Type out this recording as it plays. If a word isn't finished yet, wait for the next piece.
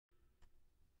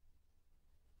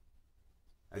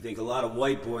I think a lot of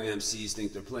white boy MCs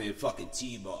think they're playing fucking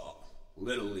T-ball,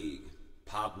 Little League,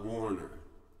 Pop Warner.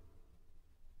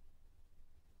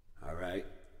 Alright?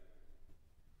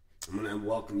 I'm gonna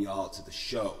welcome y'all to the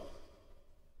show.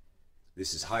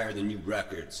 This is Higher Than You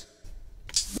Records.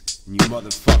 And you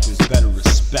motherfuckers better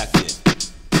respect it.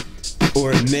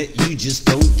 Or admit you just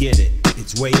don't get it.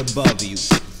 It's way above you.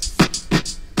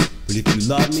 But if you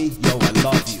love me, yo, I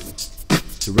love you.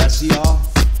 The rest of y'all,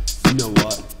 you know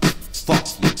what? Fuck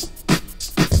you.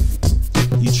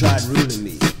 You tried ruining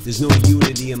me. There's no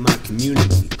unity in my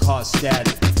community. Cause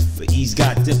static, but he's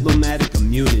got diplomatic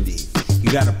immunity.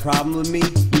 You got a problem with me?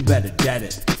 You better dead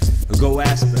it. Or go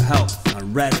ask for help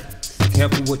on Reddit.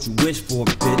 Careful what you wish for,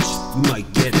 bitch. You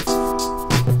might get it.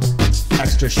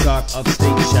 Extra sharp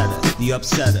upstate cheddar, the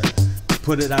upsetter.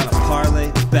 Put it on a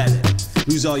parlay, bet it.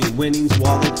 Lose all your winnings,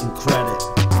 wallet, and credit.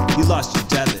 You lost your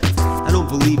debit. I don't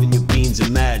believe in your beans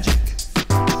of magic,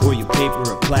 or your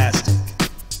paper or plastic.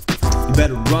 You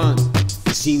better run,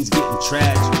 the scene's getting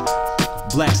tragic.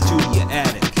 Blast to your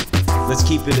attic. Let's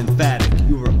keep it emphatic.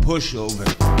 You were a pushover,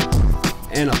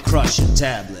 and I'll crush your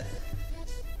tablet.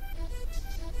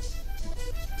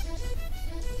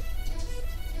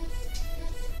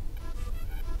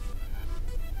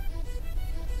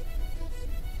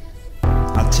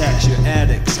 I'll tax your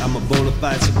addicts. I'm a bona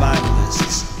fide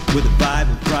survivalist, with a vibe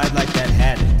and pride like that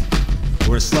haddock,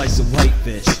 or a slice of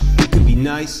whitefish. You could be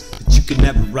nice, but you could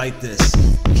never write this.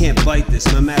 You can't bite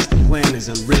this, my master plan is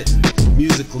unwritten.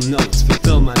 Musical notes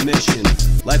fulfill my mission.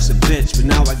 Life's a bitch, but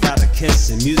now I got a kiss.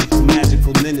 And musical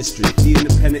magical ministry, the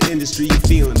independent industry, you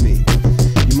feeling me.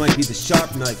 You might be the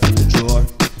sharp knife in the drawer,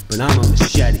 but I'm a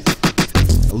machete.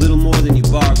 A little more than you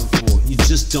bargained for, you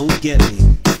just don't get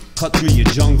me. Cut through your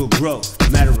jungle growth.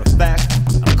 Matter of fact,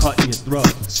 I'm cutting your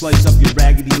throat. Slice up your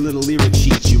raggedy little lyric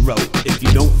sheets you wrote. If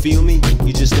you don't feel me,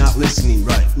 you're just not listening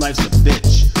right. Life's a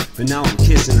bitch, but now I'm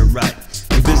kissing her right.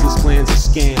 Your business plan's a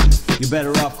scam. You're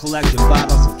better off collecting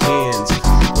bottles and cans,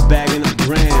 or bagging up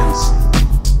grams.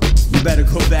 You better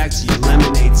go back to your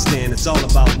lemonade stand. It's all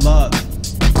about love.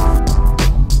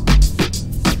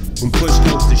 When push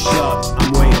comes to shove,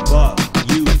 I'm way above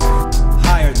you,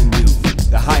 higher than you.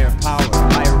 The higher power,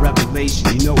 higher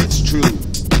revelation, you know it's true.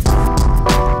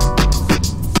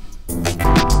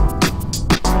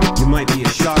 You might be a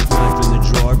sharp knife in the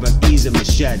drawer, but he's a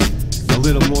machete. A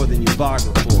little more than you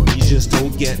bargained for, you just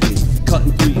don't get me.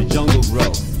 Cutting through your jungle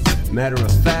growth. Matter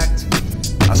of fact,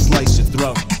 I'll slice your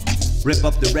throat. Rip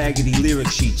up the raggedy lyric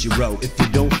sheet you wrote. If you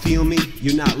don't feel me,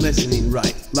 you're not listening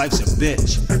right. Life's a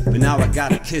bitch, but now I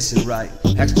got a kissin' right.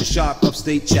 Extra sharp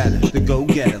upstate chatter, the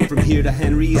go-getter. From here to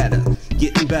Henrietta,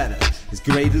 getting better. It's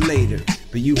greater later,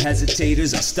 but you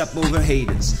hesitators, I'll step over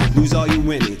haters. Lose all your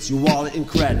winnings, your wallet and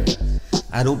credit.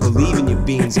 I don't believe in your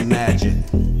beans of magic.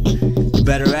 You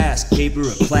better ask, paper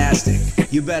or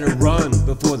plastic. You better run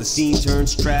before the scene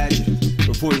turns tragic.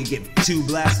 Before you get too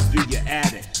blasted through your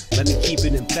attic. Let me keep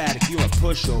it emphatic, you're a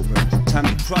pushover. Time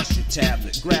to crush your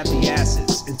tablet, grab the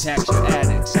acids and tax your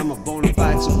addicts. I'm a bona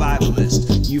fide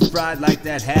survivalist. You fried like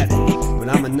that haddock, but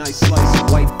I'm a nice slice of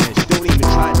whitefish. Don't even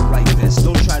try to write this,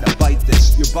 don't try to bite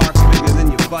this. Your bark's bigger than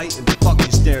your bite, and fuck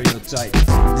your stereotype.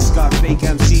 This got fake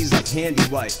MCs like handy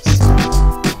wipes.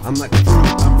 I'm like a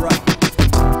fruit, I'm ripe.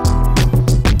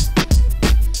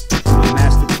 My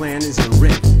master plan is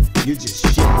unwritten, you're just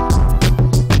shit.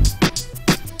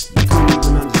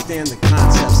 The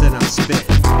concepts that I'm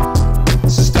spitting,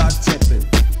 so start tipping.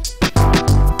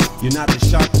 You're not the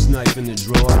sharpest knife in the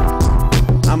drawer.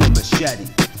 I'm a machete,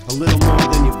 a little more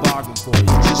than you bargained for.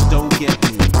 You just don't get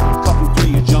me. Cutting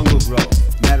through your jungle growth.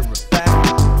 Matter of fact,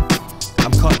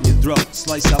 I'm cutting your throat.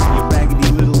 Slice up your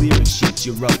raggedy little lyric sheets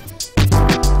you wrote.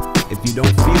 If you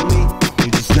don't feel me,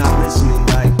 you're just not listening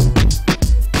right.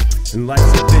 And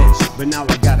life's a bitch, but now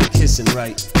I got a kissin'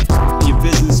 right. Your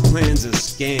business plan's a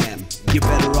scam. You're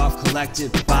better off collecting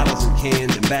bottles and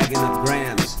cans and bagging up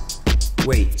grams.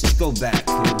 Wait, just go back,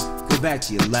 kid. Go back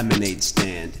to your lemonade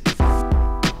stand.